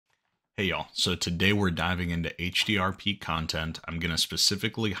Hey y'all, so today we're diving into HDRP content. I'm going to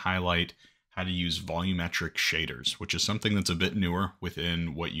specifically highlight how to use volumetric shaders, which is something that's a bit newer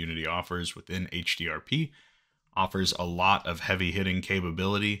within what Unity offers within HDRP. Offers a lot of heavy hitting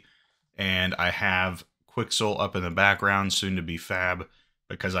capability, and I have Quixel up in the background, soon to be Fab,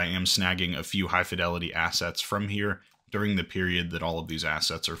 because I am snagging a few high fidelity assets from here during the period that all of these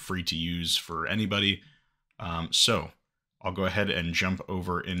assets are free to use for anybody. So I'll go ahead and jump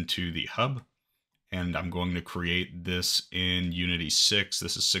over into the hub, and I'm going to create this in Unity 6.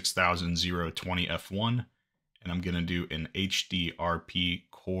 This is 6020 F1, and I'm going to do an HDRP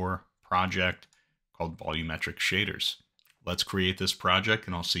core project called Volumetric Shaders. Let's create this project,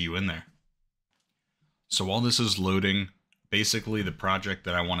 and I'll see you in there. So while this is loading, basically the project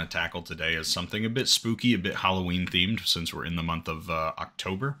that I want to tackle today is something a bit spooky, a bit Halloween themed, since we're in the month of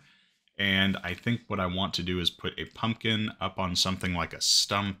October. And I think what I want to do is put a pumpkin up on something like a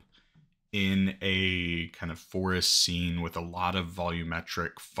stump in a kind of forest scene with a lot of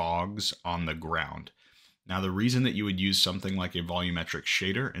volumetric fogs on the ground. Now, the reason that you would use something like a volumetric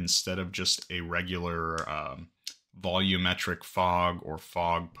shader instead of just a regular volumetric fog or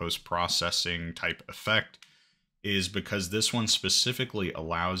fog post-processing type effect is because this one specifically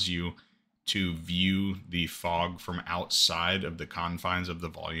allows you to view the fog from outside of the confines of the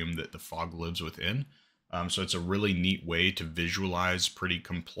volume that the fog lives within. So it's a really neat way to visualize pretty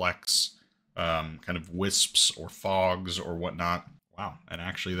complex kind of wisps or fogs or whatnot. Wow, and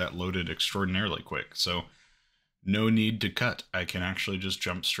actually that loaded extraordinarily quick. So no need to cut. I can actually just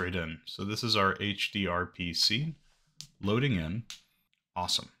jump straight in. So this is our HDRP scene loading in.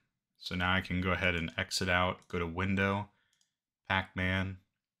 Awesome. So now I can go ahead and exit out, go to Window, Pac-Man,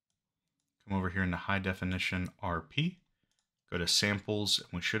 come over here into High Definition RP, go to Samples, and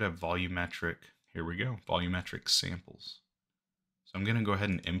we should have Volumetric. Here we go, Volumetric Samples. So I'm going to go ahead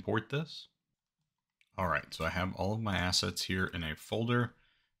and import this. All right, so I have all of my assets here in a folder.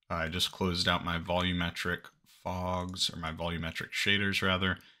 I just closed out my volumetric fogs, or my volumetric shaders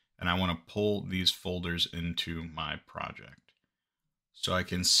rather, and I want to pull these folders into my project. So I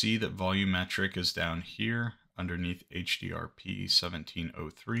can see that volumetric is down here underneath HDRP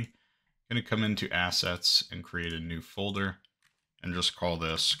 1703. I'm going to come into assets and create a new folder and just call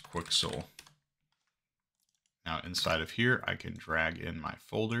this Quixel. Now inside of here, I can drag in my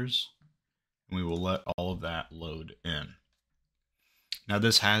folders, and we will let all of that load in. Now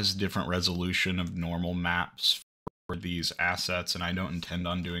this has different resolution of normal maps for these assets, and I don't intend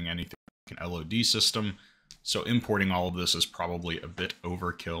on doing anything like an LOD system. So importing all of this is probably a bit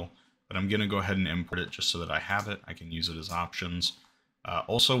overkill, but I'm going to go ahead and import it just so that I have it. I can use it as options.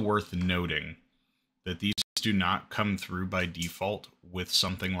 Also worth noting that these do not come through by default with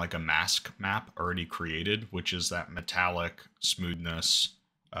something like a mask map already created, which is that metallic smoothness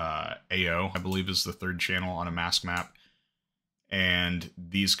AO, I believe is the third channel on a mask map. And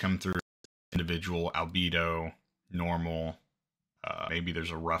these come through individual albedo, normal, maybe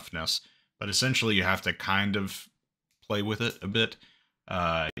there's a roughness. But essentially, you have to kind of play with it a bit.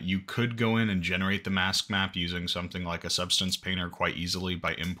 You could go in and generate the mask map using something like a substance painter quite easily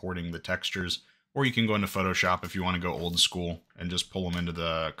by importing the textures. Or you can go into Photoshop if you want to go old school and just pull them into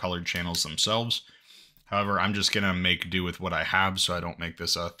the colored channels themselves. However, I'm just going to make do with what I have so I don't make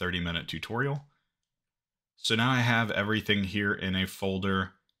this a 30-minute tutorial. So now I have everything here in a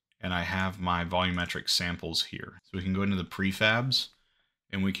folder, and I have my volumetric samples here. So we can go into the prefabs.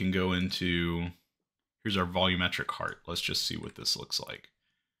 And we can go into, here's our volumetric heart. Let's just see what this looks like.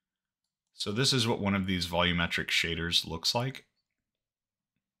 So this is what one of these volumetric shaders looks like.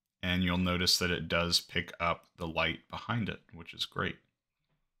 And you'll notice that it does pick up the light behind it, which is great.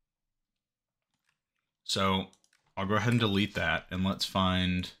 So I'll go ahead and delete that, and let's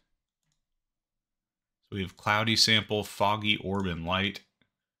find, so we have cloudy sample, foggy orb and light,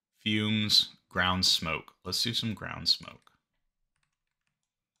 fumes, ground smoke. Let's do some ground smoke.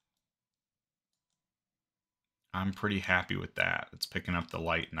 I'm pretty happy with that. It's picking up the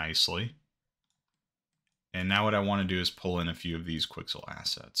light nicely. And now what I want to do is pull in a few of these Quixel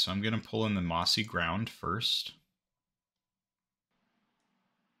assets. So I'm going to pull in the mossy ground first.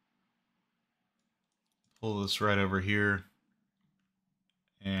 Pull this right over here.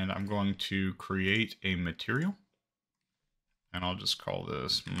 And I'm going to create a material. And I'll just call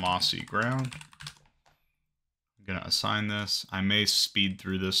this mossy ground. I'm going to assign this. I may speed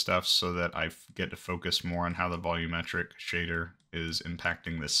through this stuff so that I get to focus more on how the volumetric shader is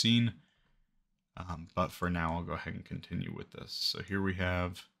impacting the scene. But for now, I'll go ahead and continue with this. So here we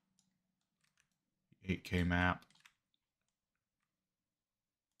have 8K map.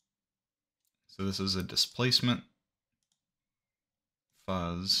 So this is a displacement,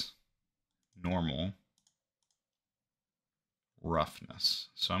 fuzz, normal, roughness.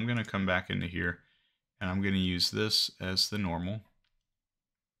 So I'm going to come back into here and I'm going to use this as the normal.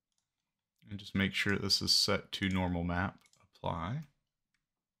 And just make sure this is set to normal map. Apply.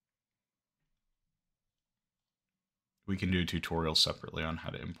 We can do tutorials separately on how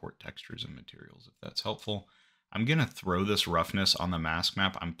to import textures and materials if that's helpful. I'm going to throw this roughness on the mask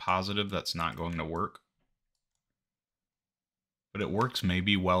map. I'm positive that's not going to work. But it works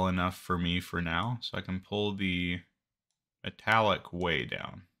maybe well enough for me for now. So I can pull the metallic way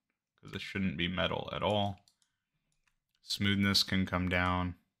down, because this shouldn't be metal at all. Smoothness can come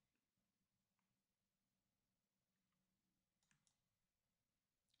down.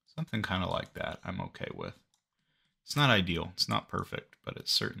 Something kind of like that I'm okay with. It's not ideal, it's not perfect, but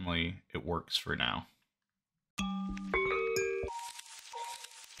it works for now.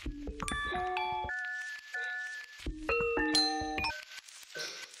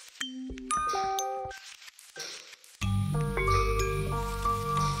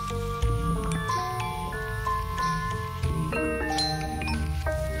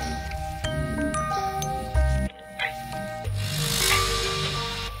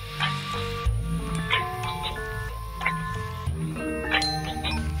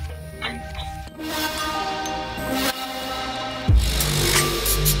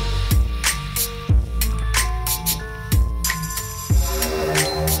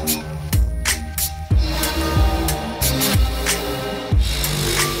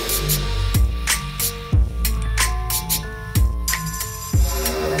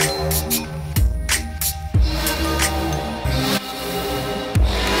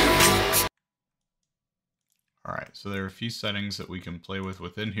 So there are a few settings that we can play with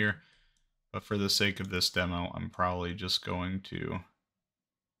within here, but for the sake of this demo, I'm probably just going to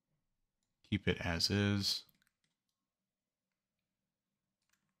keep it as is.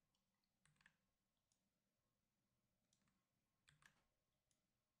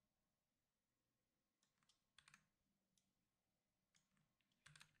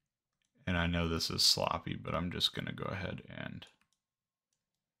 And I know this is sloppy, but I'm just going to go ahead and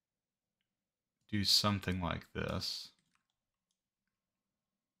do something like this,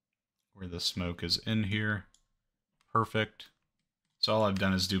 where the smoke is in here. Perfect. So all I've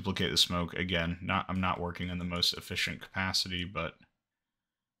done is duplicate the smoke. Again, I'm not working in the most efficient capacity, but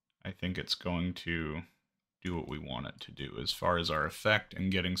I think it's going to do what we want it to do as far as our effect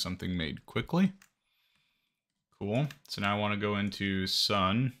and getting something made quickly. Cool. So now I want to go into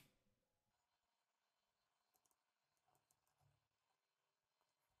sun.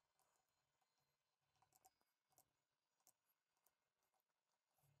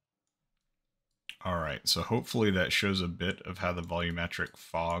 All right, so hopefully that shows a bit of how the volumetric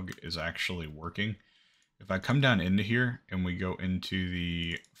fog is actually working. If I come down into here and we go into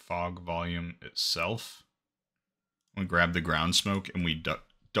the fog volume itself, we grab the ground smoke and we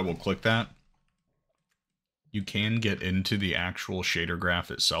double click that, you can get into the actual shader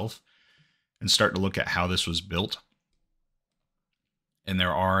graph itself and start to look at how this was built. And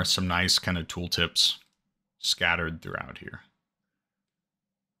there are some nice kind of tooltips scattered throughout here.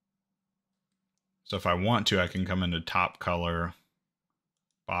 So if I want to, I can come into top color,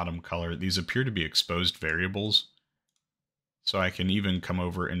 bottom color. These appear to be exposed variables. So I can even come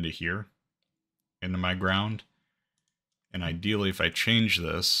over into here, into my ground. And ideally, if I change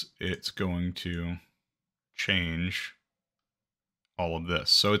this, it's going to change all of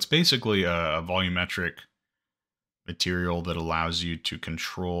this. So it's basically a volumetric material that allows you to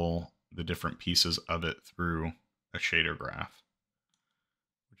control the different pieces of it through a shader graph,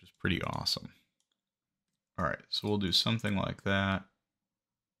 which is pretty awesome. All right, so we'll do something like that.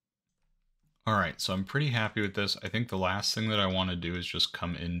 All right, so I'm pretty happy with this. I think the last thing that I want to do is just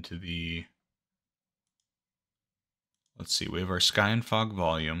come into the, let's see, we have our sky and fog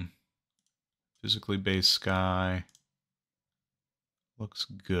volume, physically based sky, looks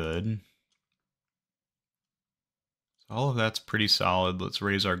good. So all of that's pretty solid. Let's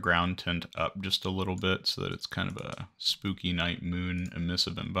raise our ground tint up just a little bit so that it's kind of a spooky night moon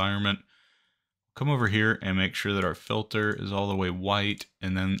emissive environment. Come over here and make sure that our filter is all the way white,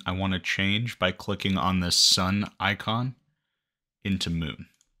 and then I want to change by clicking on this sun icon into moon.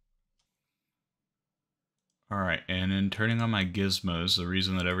 All right, and in turning on my gizmos, the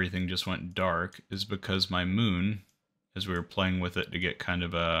reason that everything just went dark is because my moon, as we were playing with it to get kind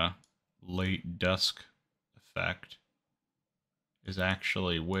of a late dusk effect, is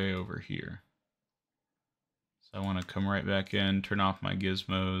actually way over here. So I want to come right back in, turn off my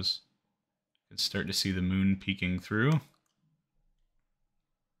gizmos, and start to see the moon peeking through.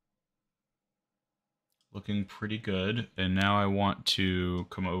 Looking pretty good. And now I want to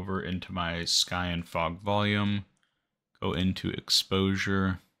come over into my sky and fog volume, go into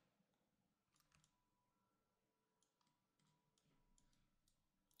exposure.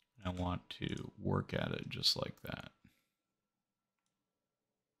 I want to work at it just like that.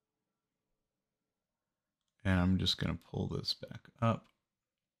 And I'm just going to pull this back up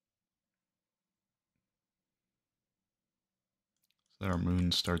so that our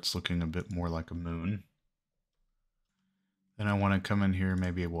moon starts looking a bit more like a moon. Then I want to come in here,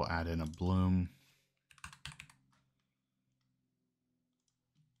 maybe we'll add in a bloom.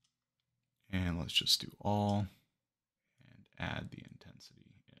 And let's just do all and add the intensity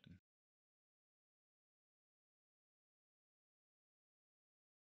in.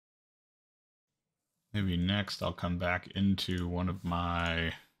 Maybe next I'll come back into one of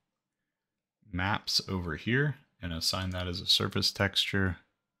my maps over here and assign that as a surface texture.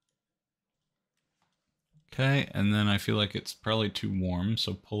 Okay, and then I feel like it's probably too warm,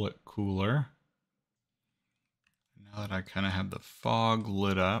 so pull it cooler. Now that I kind of have the fog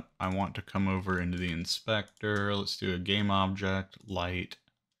lit up, I want to come over into the inspector. Let's do a game object, light.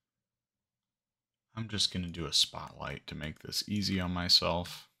 I'm just going to do a spotlight to make this easy on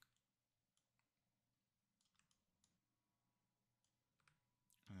myself.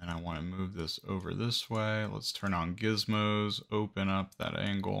 And then I want to move this over this way. Let's turn on gizmos, open up that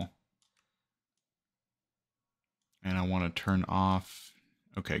angle. And I want to turn off,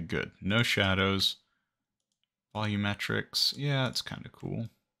 okay, good. No shadows. Volumetrics, yeah, it's kind of cool.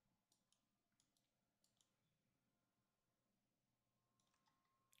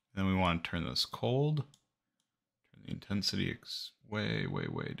 Then we want to turn this cold. Turn the intensity way, way,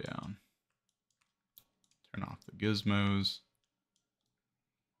 way down. Turn off the gizmos.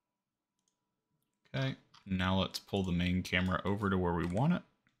 Okay, now let's pull the main camera over to where we want it.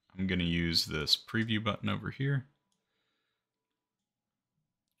 I'm going to use this preview button over here.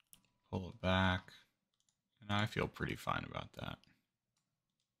 Pull it back. And I feel pretty fine about that.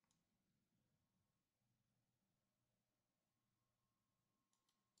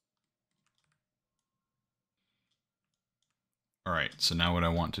 All right, so now what I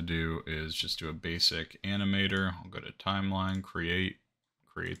want to do is just do a basic animator. I'll go to timeline, create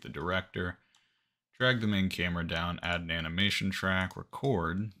the director, drag the main camera down, add an animation track,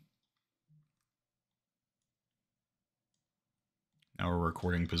 record. Now we're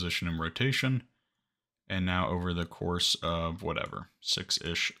recording position and rotation. And now over the course of whatever,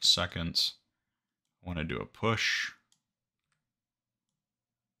 6-ish seconds, I want to do a push,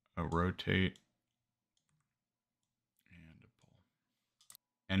 a rotate, and a pull.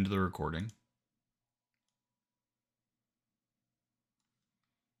 End the recording.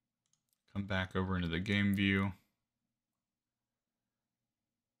 Come back over into the game view.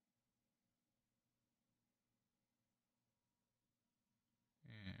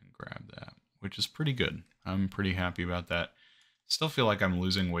 And grab that, which is pretty good. I'm pretty happy about that. Still feel like I'm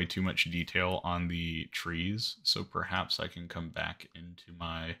losing way too much detail on the trees, so perhaps I can come back into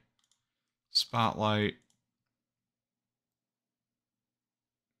my spotlight.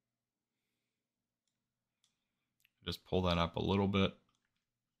 Just pull that up a little bit.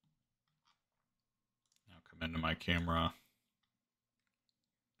 Now come into my camera.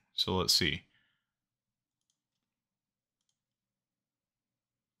 So let's see.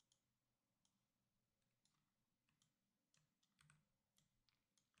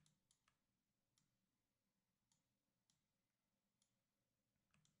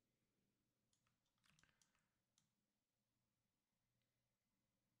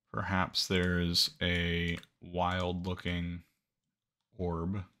 Perhaps there's a wild looking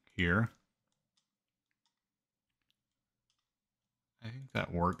orb here. I think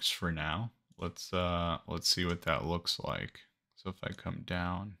that works for now. Let's see what that looks like. So if I come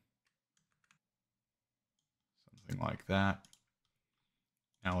down, something like that.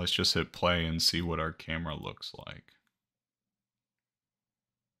 Now let's just hit play and see what our camera looks like.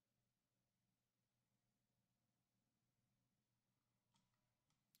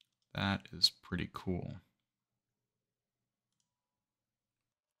 That is pretty cool.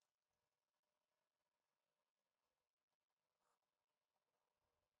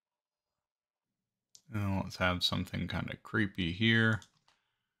 Now let's have something kind of creepy here.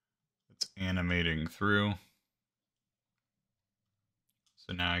 It's animating through.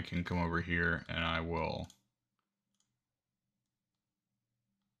 So now I can come over here and I will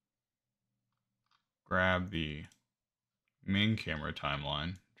grab the main camera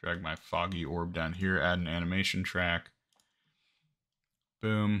timeline, drag my foggy orb down here, add an animation track.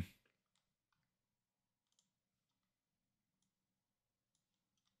 Boom.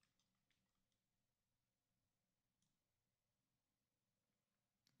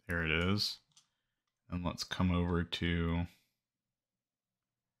 There it is. And let's come over to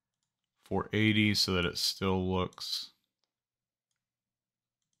 480 so that it still looks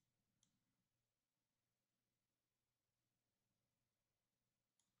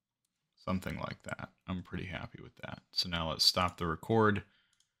something like that. I'm pretty happy with that. So now let's stop the record,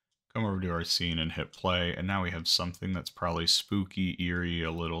 come over to our scene and hit play. And now we have something that's probably spooky, eerie,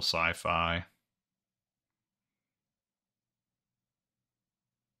 a little sci-fi.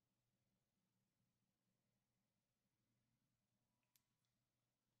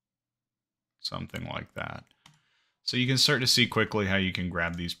 Something like that. So you can start to see quickly how you can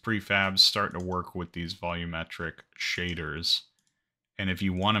grab these prefabs, start to work with these volumetric shaders. And if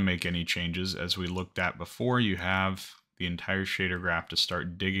you want to make any changes, as we looked at before, you have the entire shader graph to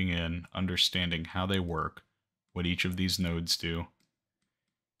start digging in, understanding how they work, what each of these nodes do,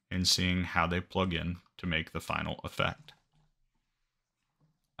 and seeing how they plug in to make the final effect.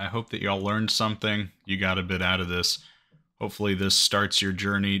 I hope that y'all learned something. You got a bit out of this. Hopefully this starts your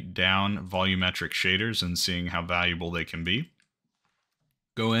journey down volumetric shaders and seeing how valuable they can be.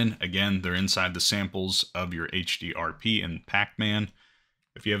 Go in, again, they're inside the samples of your HDRP and Pac-Man.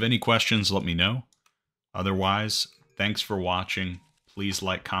 If you have any questions, let me know. Otherwise, thanks for watching. Please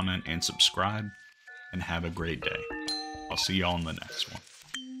like, comment, and subscribe, and have a great day. I'll see y'all in the next one.